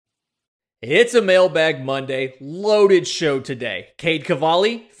It's a Mailbag Monday, loaded show today. Cade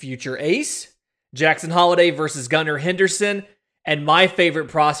Cavalli, future ace, Jackson Holliday versus Gunnar Henderson, and my favorite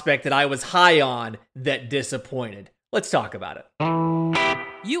prospect that I was high on that disappointed. Let's talk about it.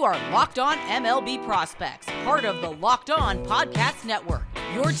 You are Locked On MLB Prospects, part of the Locked On Podcast Network,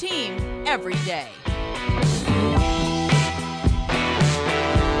 your team every day.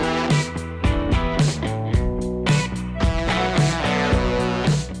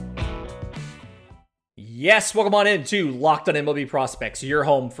 Yes, welcome on into Locked On MLB Prospects, your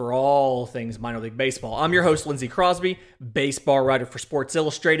home for all things minor league baseball. I'm your host, Lindsey Crosby, baseball writer for Sports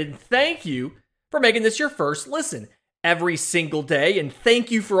Illustrated, and thank you for making this your first listen every single day, and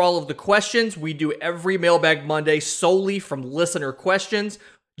thank you for all of the questions. We do every Mailbag Monday solely from listener questions.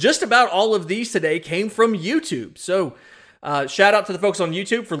 Just about all of these today came from YouTube, so shout out to the folks on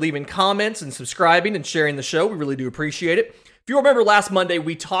YouTube for leaving comments and subscribing and sharing the show. We really do appreciate it. If you remember last Monday,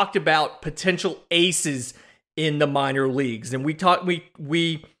 we talked about potential aces in the minor leagues, and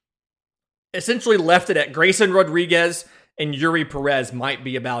we essentially left it at Grayson Rodriguez and Yuri Perez might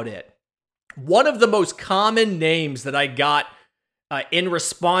be about it. One of the most common names that I got in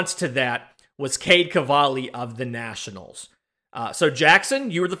response to that was Cade Cavalli of the Nationals. So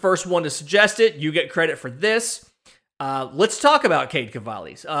Jackson, you were the first one to suggest it. You get credit for this. Let's talk about Cade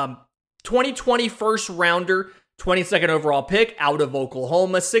Cavalli's 2020 first rounder. 22nd overall pick out of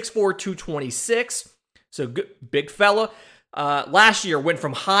Oklahoma, 6'4", 226. So good, big fella. Last year went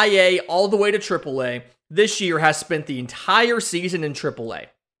from high A all the way to triple A. This year has spent the entire season in triple A.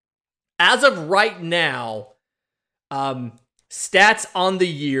 As of right now, stats on the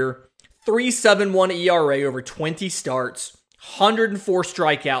year, 3.71 ERA over 20 starts, 104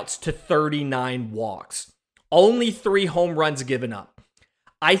 strikeouts to 39 walks. Only 3 home runs given up.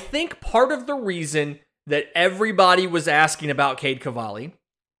 I think part of the reason that everybody was asking about Cade Cavalli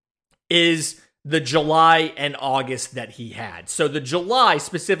is the July and August that he had. So the July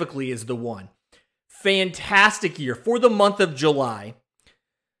specifically is the one. Fantastic year for the month of July.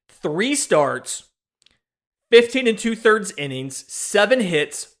 3 starts, 15 2/3 innings, 7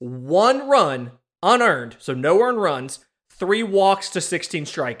 hits, 1 run unearned, so no earned runs, 3 walks to 16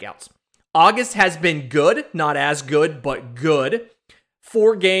 strikeouts. August has been good, not as good, but good.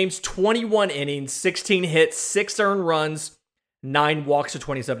 4 games, 21 innings, 16 hits, 6 earned runs, 9 walks to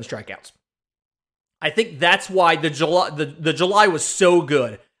 27 strikeouts. I think that's why the July was so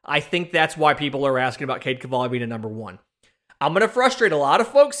good. I think that's why people are asking about Cade Cavalli being a number 1. I'm going to frustrate a lot of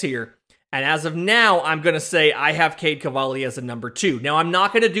folks here, and as of now, I'm going to say I have Cade Cavalli as a number 2. Now, I'm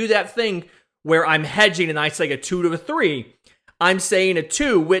not going to do that thing where I'm hedging and I say a 2 to a 3. I'm saying a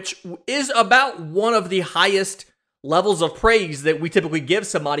 2, which is about one of the highest levels of praise that we typically give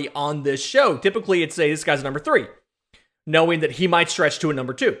somebody on this show. Typically, it's say this guy's a number 3, knowing that he might stretch to a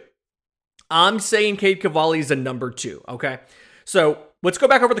number 2. I'm saying Cade Cavalli is a number 2, okay? So let's go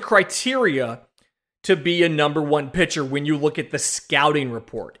back over the criteria to be a number 1 pitcher when you look at the scouting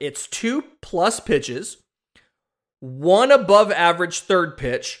report. It's 2+ pitches, 1 above average third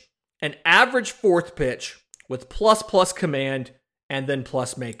pitch, an average fourth pitch with plus command, and then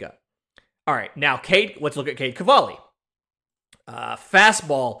plus makeup. All right, now let's look at Cade Cavalli.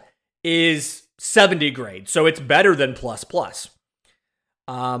 Fastball is 70 grade, so it's better than plus.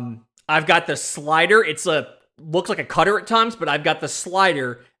 I've got the slider. Looks like a cutter at times, but I've got the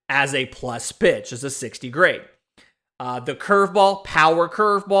slider as a plus pitch, as a 60 grade. The curveball, power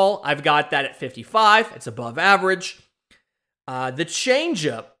curveball, I've got that at 55. It's above average. The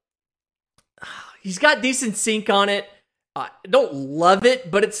changeup, he's got decent sink on it. Don't love it,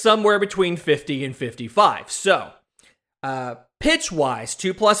 but it's somewhere between 50 and 55. So, pitch-wise,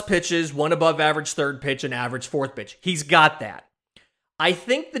 2+ pitches, 1 above average third pitch, and average fourth pitch. He's got that. I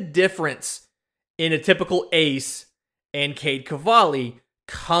think the difference in a typical ace and Cade Cavalli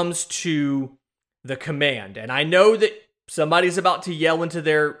comes to the command. And I know that somebody's about to yell into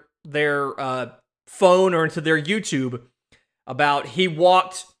their phone or into their YouTube about he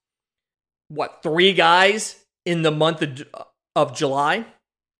walked, 3 guys in the month of July.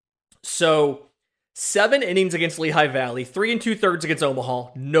 So 7 innings against Lehigh Valley, 3 2/3 against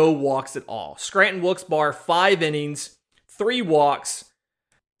Omaha, no walks at all. Scranton Wilkes-Barre, 5 innings, 3 walks,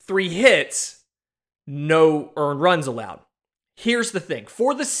 3 hits, no earned runs allowed. Here's the thing.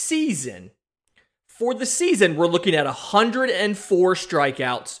 For the season, we're looking at 104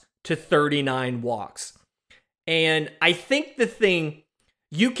 strikeouts to 39 walks. And I think the thing,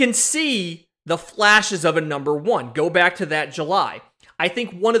 you can see the flashes of a number 1. Go back to that July. I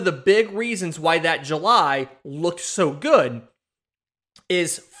think one of the big reasons why that July looked so good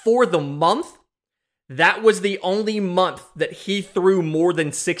is for the month, that was the only month that he threw more than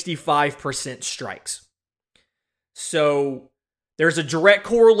 65% strikes. So there's a direct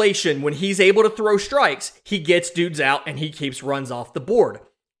correlation. When he's able to throw strikes, he gets dudes out and he keeps runs off the board.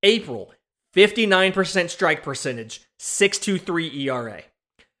 April, 59% strike percentage, 6.23 ERA.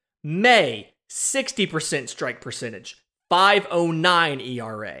 May, 60% strike percentage, 5.09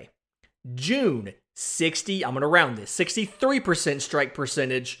 ERA. June, 63% strike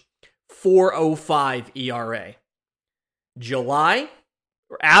percentage, 4.05 ERA. July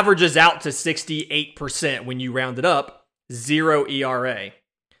averages out to 68% when you round it up, 0 ERA.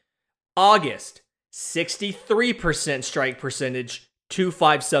 August, 63% strike percentage,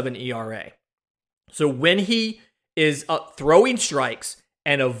 2.57 ERA. So when he is throwing strikes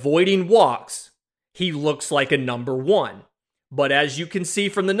and avoiding walks, he looks like a number one. But as you can see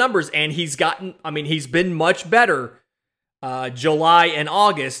from the numbers, and he's been much better July and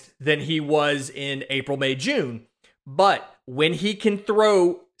August than he was in April, May, June. But when he can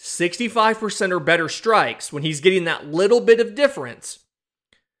throw 65% or better strikes, when he's getting that little bit of difference,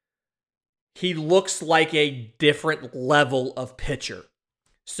 he looks like a different level of pitcher.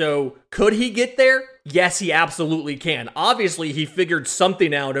 So could he get there? Yes, he absolutely can. Obviously, he figured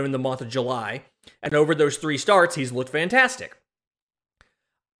something out in the month of July, and over those 3 starts, he's looked fantastic.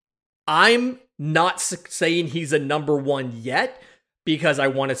 I'm not saying he's a number one yet because I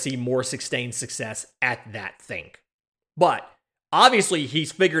want to see more sustained success at that thing. But obviously,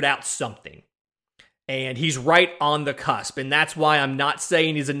 he's figured out something. And he's right on the cusp. And that's why I'm not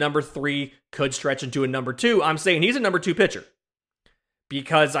saying he's a number 3, could stretch into a number 2. I'm saying he's a number 2 pitcher.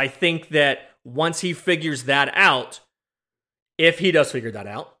 Because I think that once he figures that out, if he does figure that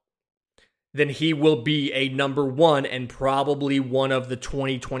out, then he will be a number 1 and probably one of the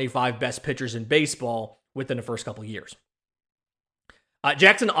 20-25 best pitchers in baseball within the first couple of years.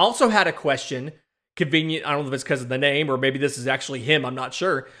 Jackson also had a question, convenient, I don't know if it's because of the name or maybe this is actually him, I'm not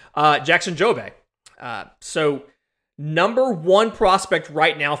sure. Jackson Jobe. So number 1 prospect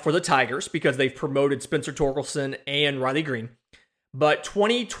right now for the Tigers because they've promoted Spencer Torkelson and Riley Green. But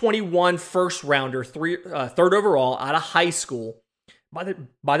 2021 first rounder, third overall out of high school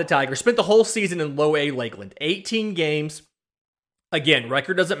by the Tigers. Spent the whole season in low A Lakeland. 18 games. Again,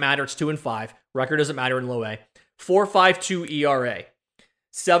 record doesn't matter. It's 2-5. Record doesn't matter in low A. 4.52 ERA.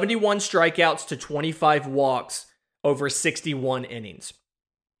 71 strikeouts to 25 walks over 61 innings.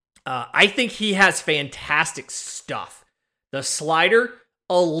 I think he has fantastic stuff. The slider,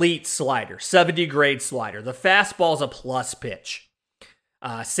 elite slider. 70 grade slider. The fastball's a plus pitch.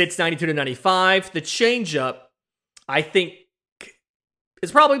 Sits 92 to 95. The changeup, I think,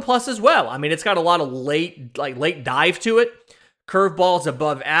 is probably plus as well. I mean, it's got a lot of late dive to it. Curveball's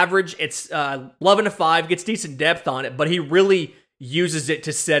above average. It's 11 to 5, gets decent depth on it, but he really uses it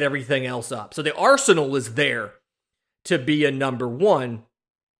to set everything else up. So the arsenal is there to be a number 1.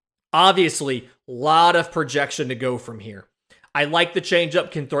 Obviously, a lot of projection to go from here. I like the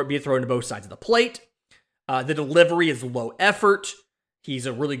changeup, can be thrown to both sides of the plate. The delivery is low effort. He's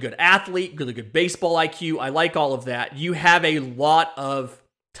a really good athlete, really good baseball IQ. I like all of that. You have a lot of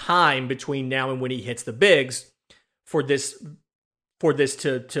time between now and when he hits the bigs for this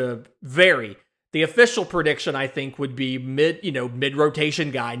to vary. The official prediction, I think, would be mid-rotation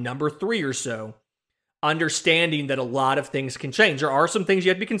guy, number 3 or so, understanding that a lot of things can change. There are some things you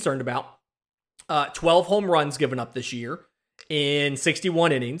have to be concerned about. 12 home runs given up this year in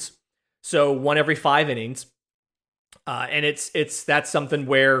 61 innings, so 1 every 5 innings. And that's something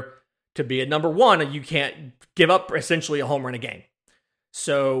where to be a number 1, you can't give up essentially a home run a game.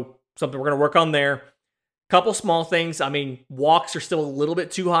 So something we're going to work on there. Couple small things. I mean, walks are still a little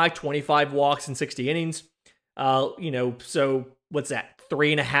bit too high, 25 walks in 60 innings. So what's that?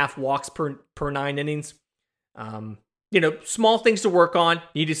 3.5 walks per 9 innings. Small things to work on.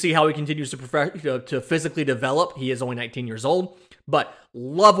 Need to see how he continues to physically develop. He is only 19 years old, but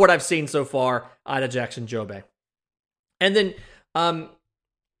love what I've seen so far out of Jackson Jobe. And then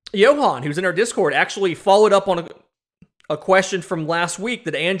Johan, who's in our Discord, actually followed up on a question from last week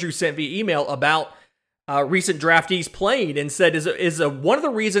that Andrew sent via email about recent draftees playing and said, is one of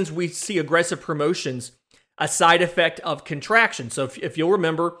the reasons we see aggressive promotions a side effect of contraction? So if you'll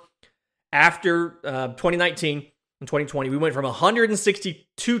remember, after 2019 and 2020, we went from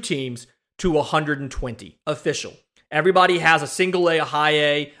 162 teams to 120 official. Everybody has a single A, a high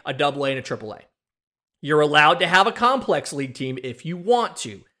A, a double A, and a triple A. You're allowed to have a complex league team if you want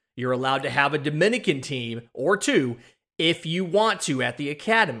to. You're allowed to have a Dominican team or 2 if you want to at the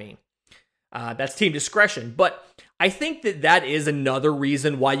academy. That's team discretion. But I think that is another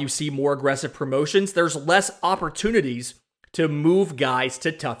reason why you see more aggressive promotions. There's less opportunities to move guys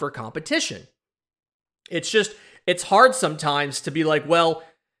to tougher competition. It's hard sometimes to be like, well,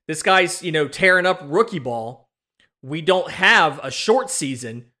 this guy's, tearing up rookie ball. We don't have a short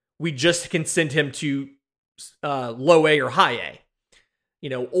season. We just can send him to low A or high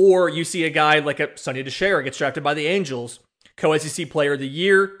A. Or you see a guy like a Sonny DeShera gets drafted by the Angels, co-SEC player of the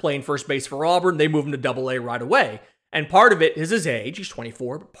year, playing first base for Auburn. They move him to double A right away. And part of it is his age. He's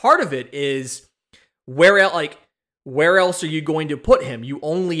 24. But part of it is where else are you going to put him? You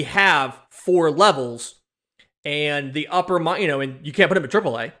only have 4 levels, and the upper, and you can't put him at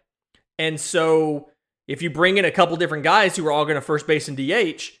triple A. And so if you bring in a couple different guys who are all going to first base and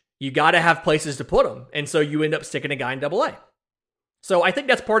DH, you got to have places to put them. And so you end up sticking a guy in double A. So I think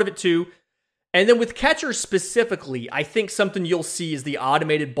that's part of it too. And then with catchers specifically, I think something you'll see is the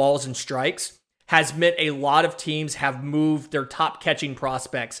automated balls and strikes has meant a lot of teams have moved their top catching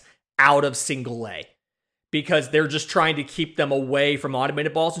prospects out of single A because they're just trying to keep them away from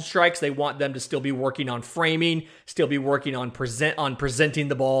automated balls and strikes. They want them to still be working on framing, still be working on presenting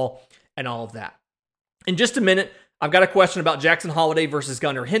the ball and all of that. In just a minute, I've got a question about Jackson Holliday versus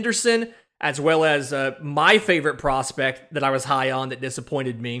Gunnar Henderson, as well as my favorite prospect that I was high on that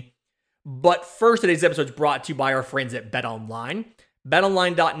disappointed me. But first, today's episode is brought to you by our friends at BetOnline.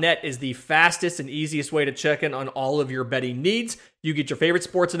 BetOnline.net is the fastest and easiest way to check in on all of your betting needs. You get your favorite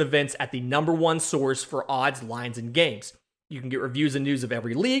sports and events at the #1 source for odds, lines, and games. You can get reviews and news of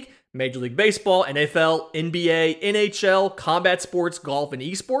every league, Major League Baseball, NFL, NBA, NHL, combat sports, golf, and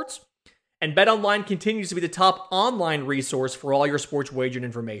esports. And BetOnline continues to be the top online resource for all your sports wagering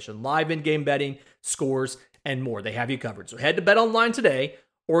information, live in-game betting, scores, and more. They have you covered. So head to BetOnline today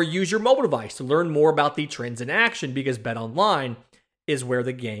or use your mobile device to learn more about the trends in action because BetOnline is where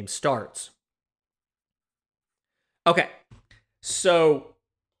the game starts. Okay, so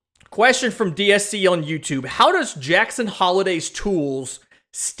question from DSC on YouTube. How does Jackson Holliday's tools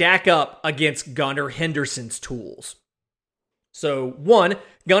stack up against Gunnar Henderson's tools? So, 1,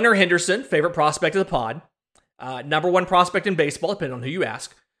 Gunnar Henderson, favorite prospect of the pod. #1 prospect in baseball, depending on who you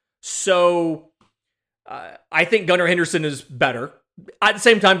ask. So, I think Gunnar Henderson is better. At the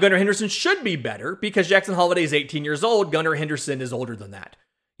same time, Gunnar Henderson should be better because Jackson Holliday is 18 years old. Gunnar Henderson is older than that.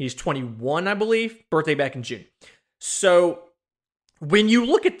 He's 21, I believe. Birthday back in June. So, when you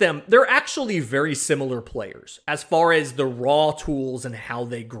look at them, they're actually very similar players as far as the raw tools and how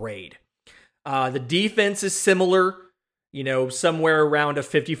they grade. The defense is similar. Somewhere around a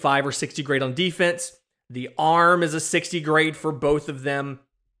 55 or 60 grade on defense. The arm is a 60 grade for both of them.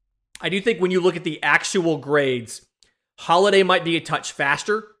 I do think when you look at the actual grades, Holliday might be a touch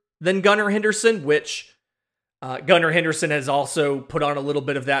faster than Gunnar Henderson, which Gunnar Henderson has also put on a little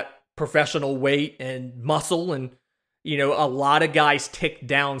bit of that professional weight and muscle. And, a lot of guys tick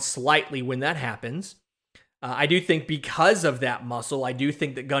down slightly when that happens. I do think because of that muscle, I do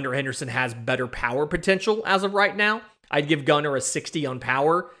think that Gunnar Henderson has better power potential as of right now. I'd give Gunnar a 60 on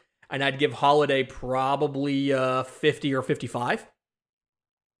power, and I'd give Holliday probably 50 or 55.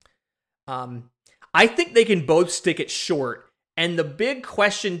 I think they can both stick it short, and the big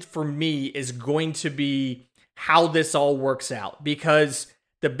question for me is going to be how this all works out, because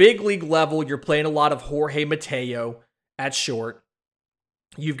the big league level, you're playing a lot of Jorge Mateo at short.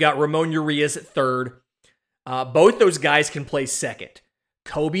 You've got Ramon Urias at third. Both those guys can play second.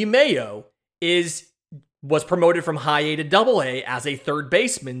 Coby Mayo was promoted from high A to double A as a third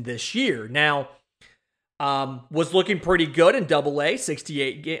baseman this year. Now, was looking pretty good in double A,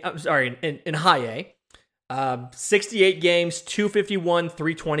 68 games, in high A. 68 games, 251,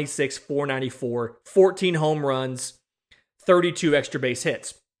 326, 494, 14 home runs, 32 extra base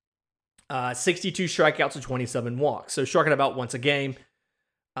hits, 62 strikeouts and 27 walks. So striking about once a game.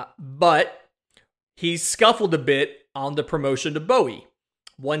 But he scuffled a bit on the promotion to Bowie.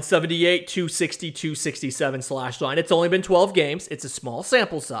 178, 260, 267 slash line. It's only been 12 games. It's a small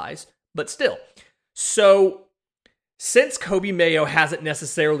sample size, but still. So, since Coby Mayo hasn't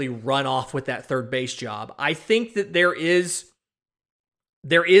necessarily run off with that third base job, I think that there is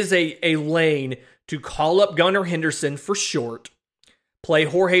a lane to call up Gunnar Henderson for short, play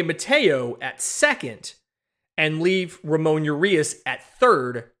Jorge Mateo at second, and leave Ramon Urias at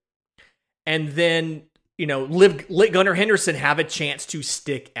third, and then let Gunnar Henderson have a chance to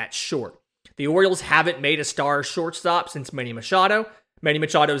stick at short. The Orioles haven't made a star shortstop since Manny Machado. Manny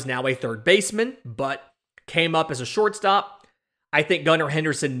Machado is now a third baseman, but came up as a shortstop. I think Gunnar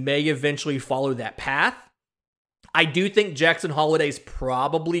Henderson may eventually follow that path. I do think Jackson Holliday's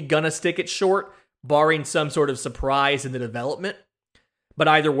probably going to stick at short, barring some sort of surprise in the development. But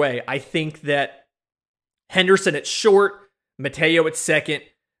either way, I think that Henderson at short, Mateo at second,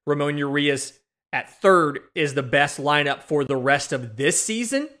 Ramon Urias at third is the best lineup for the rest of this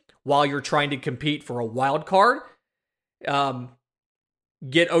season, while you're trying to compete for a wild card.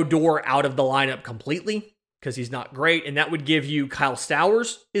 Get Odor out of the lineup completely because he's not great. And that would give you Kyle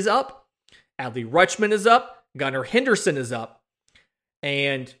Stowers is up. Adley Rutschman is up. Gunnar Henderson is up.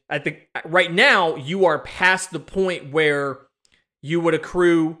 And I think right now you are past the point where you would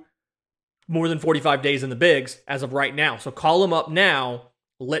accrue more than 45 days in the bigs as of right now. So call him up now,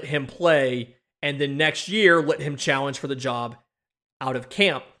 let him play, and then next year let him challenge for the job out of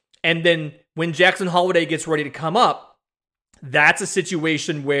camp. And then when Jackson Holliday gets ready to come up, that's a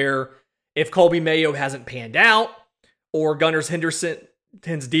situation where if Colby Mayo hasn't panned out or Gunnar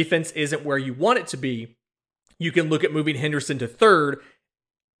Henderson's defense isn't where you want it to be, you can look at moving Henderson to third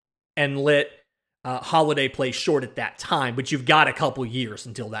and let Holliday play short at that time. But you've got a couple years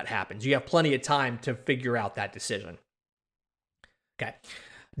until that happens. You have plenty of time to figure out that decision. Okay.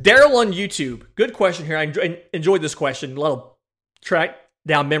 Daryl on YouTube. Good question here. I enjoyed this question. A little track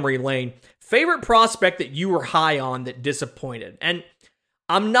down memory lane. Favorite prospect that you were high on that disappointed? And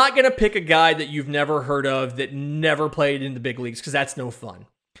I'm not going to pick a guy that you've never heard of that never played in the big leagues because that's no fun.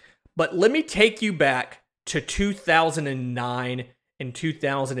 But let me take you back to 2009 and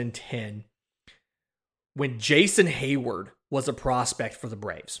 2010 when Jason Hayward was a prospect for the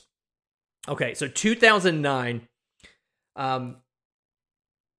Braves. Okay, so 2009,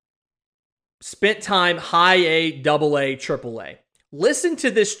 spent time high A, double A, triple A. Listen to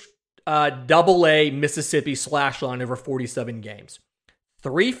this double A Mississippi slash line over 47 games.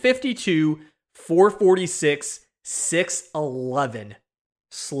 352, 446, 611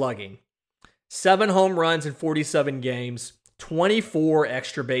 slugging. 7 home runs in 47 games, 24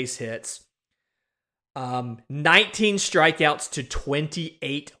 extra base hits, 19 strikeouts to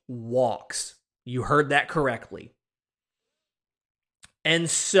 28 walks. You heard that correctly. And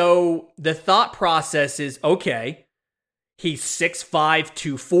so the thought process is, okay, he's 6'5",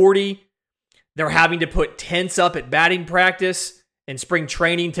 240. They're having to put tents up at batting practice and spring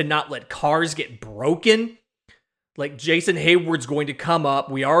training to not let cars get broken. Like Jason Hayward's going to come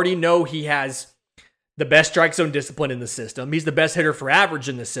up. We already know he has the best strike zone discipline in the system. He's the best hitter for average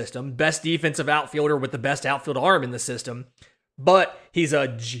in the system. Best defensive outfielder with the best outfield arm in the system. But he's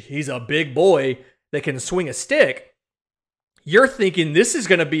a big boy that can swing a stick. You're thinking this is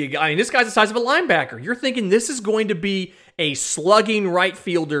going to be a guy, and this guy's the size of a linebacker. You're thinking this is going to be a slugging right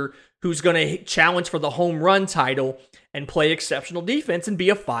fielder who's going to challenge for the home run title and play exceptional defense and be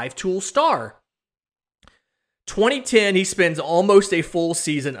a 5-tool star. 2010, he spends almost a full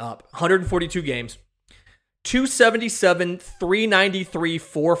season up, 142 games, 277, 393,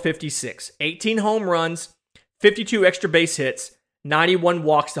 456, 18 home runs, 52 extra base hits, 91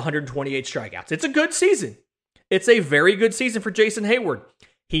 walks to 128 strikeouts. It's a good season. It's a very good season for Jason Hayward.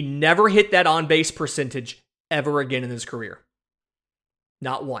 He never hit that on-base percentage ever again in his career.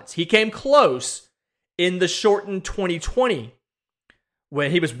 Not once. He came close in the shortened 2020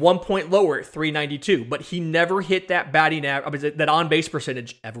 when he was 1 point lower at 392, but he never hit that that on-base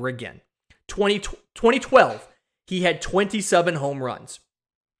percentage ever again. 2012, he had 27 home runs.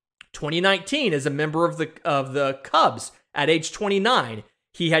 2019, as a member of the Cubs at age 29,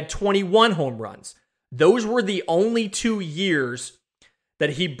 he had 21 home runs. Those were the only 2 years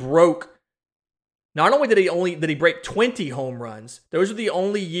that he broke. Not only did he break 20 home runs, those are the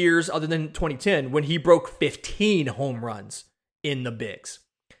only years other than 2010 when he broke 15 home runs in the bigs.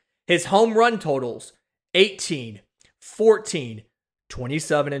 His home run totals, 18, 14,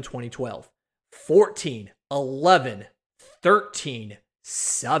 27 in 2012, 14, 11, 13,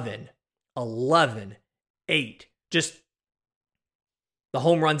 7, 11, 8. Just the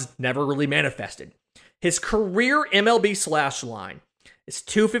home runs never really manifested. His career MLB slash line is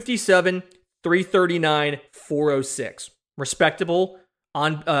 257, 339, 406. Respectable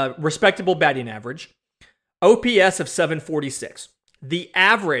batting average. OPS of 746. The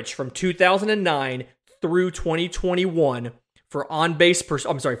average from 2009 through 2021 for OPS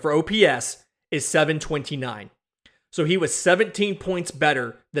is 729. So he was 17 points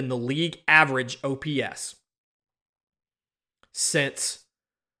better than the league average OPS since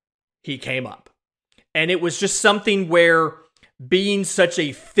he came up. And it was just something where being such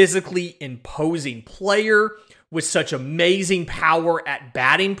a physically imposing player with such amazing power at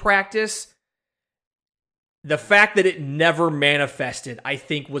batting practice, the fact that it never manifested, I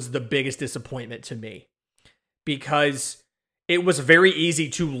think, was the biggest disappointment to me. Because it was very easy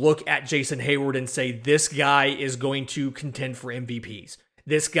to look at Jason Hayward and say, this guy is going to contend for MVPs.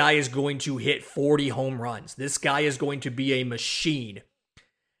 This guy is going to hit 40 home runs. This guy is going to be a machine.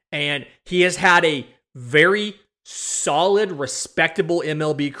 And he has had a very solid, respectable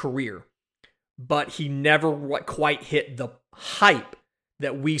MLB career, but he never quite hit the hype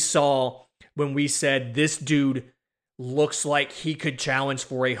that we saw when we said this dude looks like he could challenge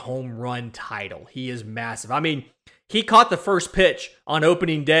for a home run title. He is massive. I mean, he caught the first pitch on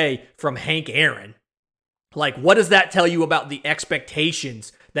opening day from Hank Aaron. Like, what does that tell you about the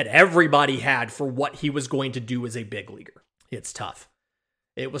expectations that everybody had for what he was going to do as a big leaguer? It's tough.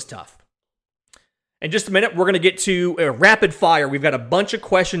 It was tough. In just a minute, we're going to get to a rapid fire. We've got a bunch of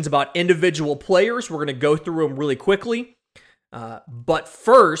questions about individual players. We're going to go through them really quickly. But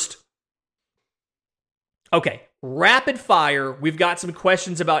first, okay, rapid fire. We've got some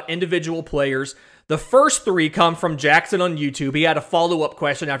questions about individual players. The first three come from Jackson on YouTube. He had a follow-up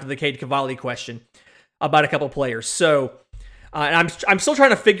question after the Cade Cavalli question about a couple players. So, and I'm still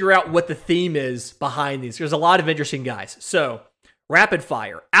trying to figure out what the theme is behind these. There's a lot of interesting guys. So, rapid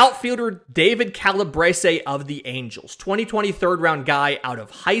fire. Outfielder David Calabrese of the Angels. 2020 third-round guy out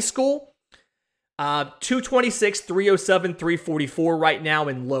of high school. 226, 307, 344 right now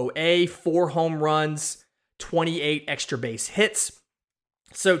in low A. 4 home runs, 28 extra base hits.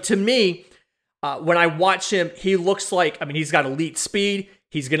 So, to me, when I watch him, he looks like, I mean, he's got elite speed.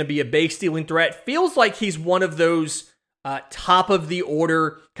 He's going to be a base stealing threat. Feels like he's one of those top of the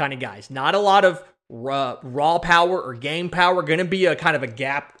order kind of guys. Not a lot of raw power or game power. Going to be a kind of a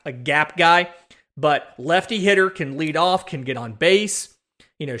gap guy. But lefty hitter, can lead off, can get on base,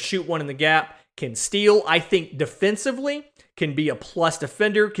 shoot one in the gap, can steal. I think defensively can be a plus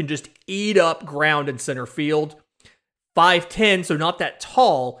defender, can just eat up ground in center field. 5'10", so not that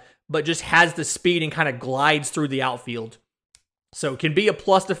tall, but just has the speed and kind of glides through the outfield. So can be a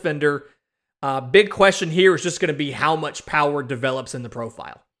plus defender. Big question here is just going to be how much power develops in the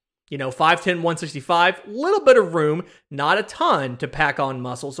profile. 5'10", 165, little bit of room, not a ton to pack on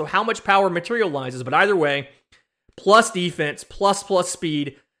muscle. So how much power materializes, but either way, plus defense, plus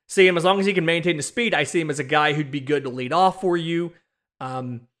speed. See him, as long as he can maintain the speed, I see him as a guy who'd be good to lead off for you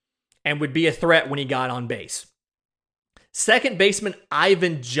and would be a threat when he got on base. Second baseman,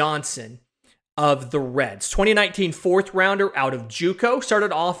 Ivan Johnson of the Reds. 2019 fourth rounder out of JUCO.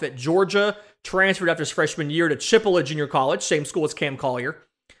 Started off at Georgia, transferred after his freshman year to Chippewa Junior College, same school as Cam Collier.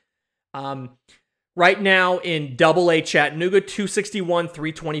 Right now in Double-A Chattanooga, 261,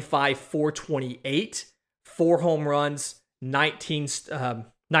 325, 428. 4 home runs, 19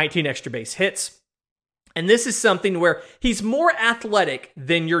 extra base hits. And this is something where he's more athletic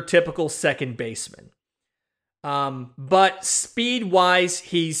than your typical second baseman. But speed-wise,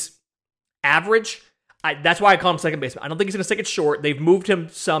 he's average. That's why I call him second baseman. I don't think he's going to stick it short. They've moved him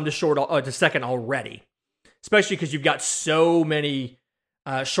some to second already, especially because you've got so many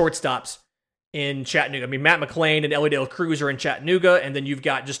shortstops in Chattanooga. I mean, Matt McLean and Ellie De La Cruz are in Chattanooga, and then you've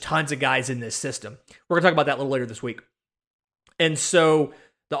got just tons of guys in this system. We're going to talk about that a little later this week. And so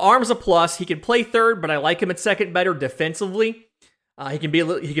the arm's a plus. He can play third, but I like him at second better defensively. He can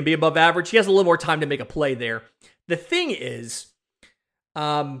be above average. He has a little more time to make a play there. The thing is,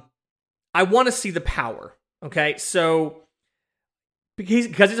 I want to see the power. Okay, so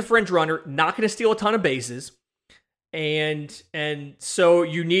because he's a fringe runner, not going to steal a ton of bases, and so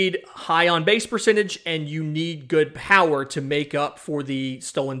you need high on base percentage and you need good power to make up for the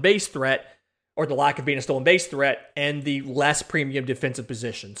stolen base threat or the lack of being a stolen base threat and the less premium defensive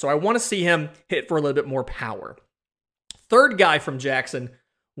position. So I want to see him hit for a little bit more power. Third guy from Jackson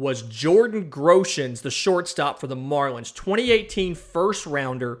was Jordan Groshans, the shortstop for the Marlins. 2018 first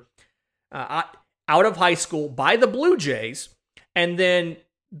rounder out of high school by the Blue Jays. And then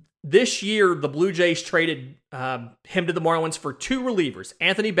this year, the Blue Jays traded him to the Marlins for 2 relievers,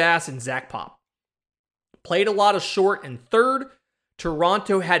 Anthony Bass and Zach Pop. Played a lot of short and third.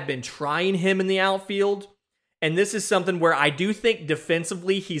 Toronto had been trying him in the outfield. And this is something where I do think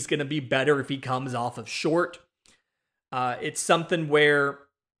defensively he's going to be better if he comes off of short. It's something where,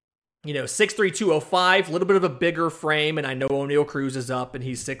 6'3", 205, a little bit of a bigger frame, and I know O'Neal Cruz is up and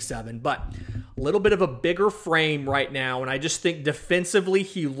he's 6'7", but a little bit of a bigger frame right now, and I just think defensively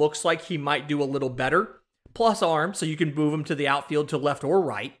he looks like he might do a little better. Plus arm, so you can move him to the outfield to left or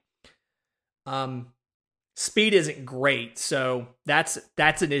right. Speed isn't great, so that's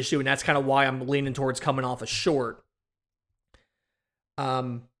an issue, and that's kind of why I'm leaning towards coming off a short.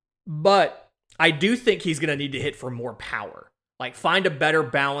 But I do think he's going to need to hit for more power. Like, find a better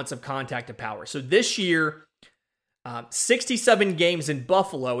balance of contact to power. So this year, 67 games in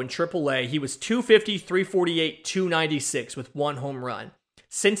Buffalo in AAA, he was 250, 348, 296 with 1 home run.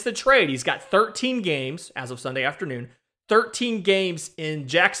 Since the trade, he's got 13 games, as of Sunday afternoon, 13 games in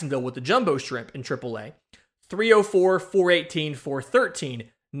Jacksonville with the Jumbo Shrimp in AAA, 304, 418, 413,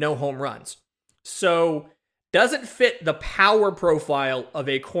 no home runs. So, doesn't fit the power profile of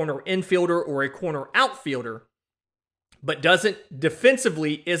a corner infielder or a corner outfielder, but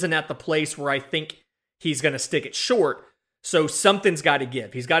isn't at the place where I think he's going to stick it short. So something's got to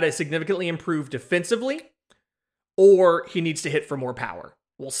give. He's got to significantly improve defensively, or he needs to hit for more power.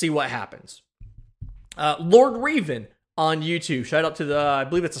 We'll see what happens. Lord Reven on YouTube. Shout out to I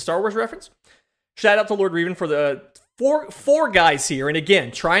believe it's a Star Wars reference. Shout out to Lord Reven for the four guys here. And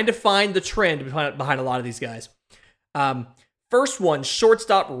again, trying to find the trend behind a lot of these guys. First one,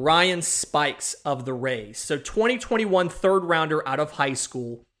 shortstop Ryan Spikes of the Rays. So 2021 third rounder out of high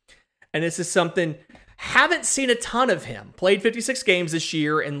school. And this is something, haven't seen a ton of him. Played 56 games this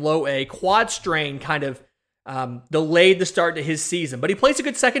year in low A. Quad strain kind of delayed the start to his season. But he plays a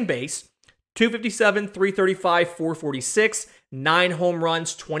good second base. 257, 335, 446, 9 home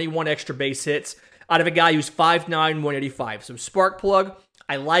runs, 21 extra base hits out of a guy who's 5'9", 185. So spark plug.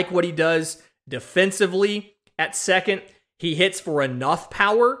 I like what he does defensively at second. He hits for enough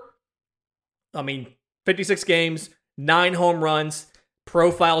power. I mean, 56 games, 9 home runs,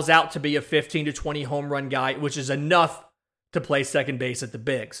 profiles out to be a 15 to 20 home run guy, which is enough to play second base at the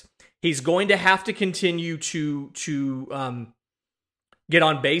bigs. He's going to have to continue to get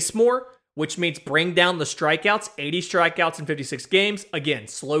on base more, which means bring down the strikeouts, 80 strikeouts in 56 games. Again,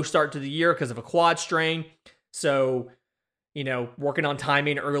 slow start to the year because of a quad strain. So, working on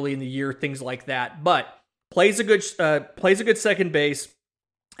timing early in the year, things like that. But plays a good second base.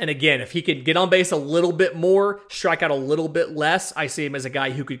 And again, if he could get on base a little bit more, strike out a little bit less, I see him as a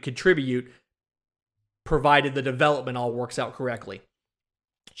guy who could contribute, provided the development all works out correctly.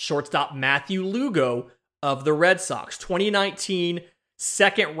 Shortstop Matthew Lugo of the Red Sox, 2019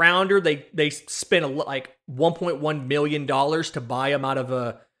 second rounder. They spent like $1.1 million to buy him out of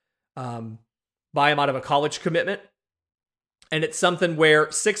a college commitment. And it's something where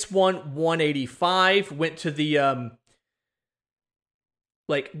 6'1", 185, went to the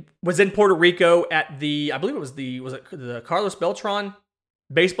was in Puerto Rico at the, I believe it was the Carlos Beltran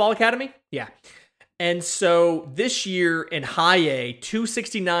Baseball Academy? Yeah. And so this year in high A,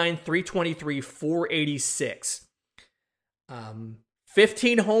 269, 323, 486.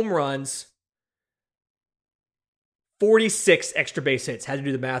 15 home runs, 46 extra base hits. Had to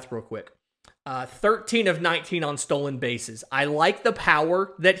do the math real quick. 13 of 19 on stolen bases. I like the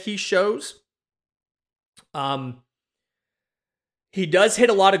power that he shows. He does hit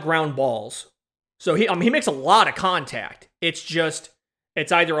a lot of ground balls. So he makes a lot of contact. It's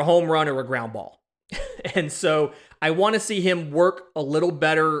either a home run or a ground ball. And so I want to see him work a little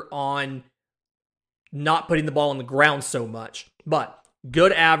better on not putting the ball on the ground so much. But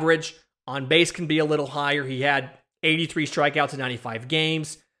good average. On base can be a little higher. He had 83 strikeouts in 95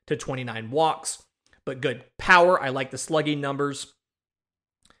 games to 29 walks. But good power. I like the slugging numbers.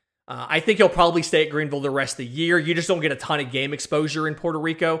 I think he'll probably stay at Greenville the rest of the year. You just don't get a ton of game exposure in Puerto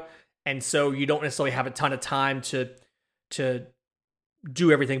Rico. And so you don't necessarily have a ton of time to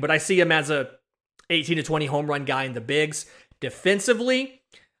do everything. But I see him as a 18 to 20 home run guy in the bigs. Defensively,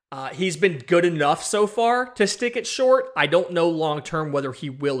 he's been good enough so far to stick it short. I don't know long-term whether he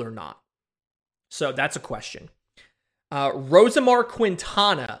will or not. So that's a question. Rosamar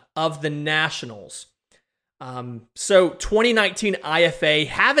Quintana of the Nationals. So 2019 IFA,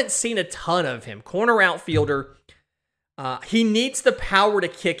 haven't seen a ton of him. Corner outfielder. He needs the power to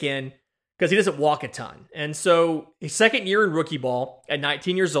kick in because he doesn't walk a ton. And so his second year in rookie ball at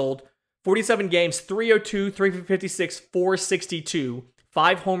 19 years old, 47 games, 302, 356, 462,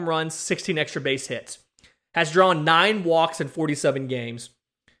 5 home runs, 16 extra base hits. Has drawn 9 walks in 47 games,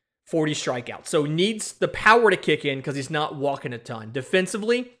 40 strikeouts. So needs the power to kick in because he's not walking a ton.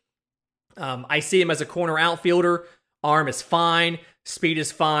 Defensively, I see him as a corner outfielder. Arm is fine. Speed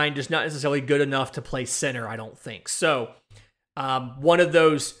is fine. Just not necessarily good enough to play center, I don't think. So one of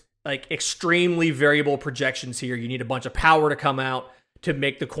those extremely variable projections here. You need a bunch of power to come out to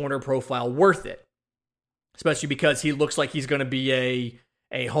make the corner profile worth it. Especially because he looks like he's going to be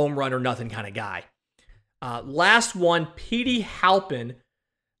a home run or nothing kind of guy. Last one, Petey Halpin,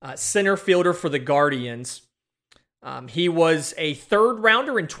 center fielder for the Guardians. He was a third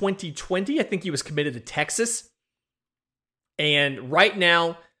rounder in 2020. I think he was committed to Texas. And right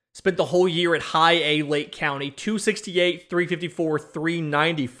now, spent the whole year at high A Lake County, 268, 354,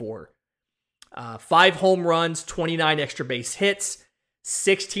 394. 5 home runs, 29 extra base hits,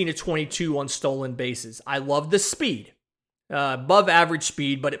 16 to 22 on stolen bases. I love the speed. Above average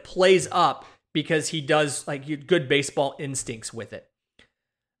speed, but it plays up because he does good baseball instincts with it.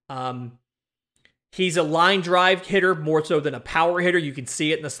 He's a line drive hitter more so than a power hitter. You can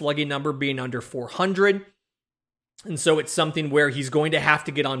see it in the slugging number being under 400. And so it's something where he's going to have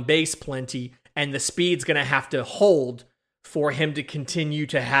to get on base plenty, and the speed's going to have to hold for him to continue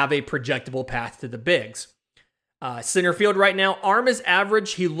to have a projectable path to the bigs. Center field right now, arm is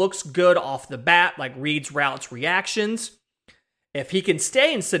average. He looks good off the bat, like reads, routes, reactions. If he can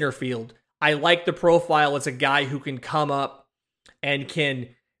stay in center field, I like the profile as a guy who can come up and can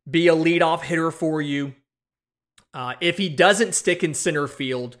be a leadoff hitter for you. If he doesn't stick in center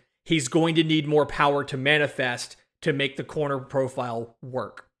field, he's going to need more power to manifest to make the corner profile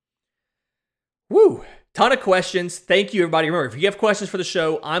work. Woo! Ton of questions. Thank you, everybody. Remember, if you have questions for the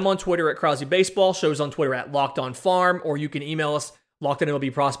show, I'm on Twitter at Krause Baseball. Show's on Twitter at Locked On Farm, or you can email us,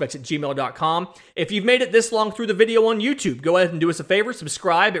 lockedonmlbprospects@gmail.com. If you've made it this long through the video on YouTube, go ahead and do us a favor,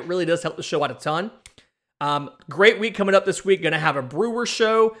 subscribe. It really does help the show out a ton. Great week coming up this week. Going to have a Brewer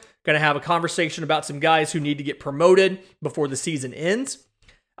show. Going to have a conversation about some guys who need to get promoted before the season ends.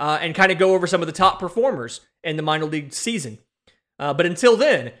 And kind of go over some of the top performers in the minor league season. But until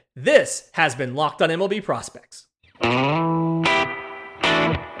then, this has been Locked On MLB Prospects.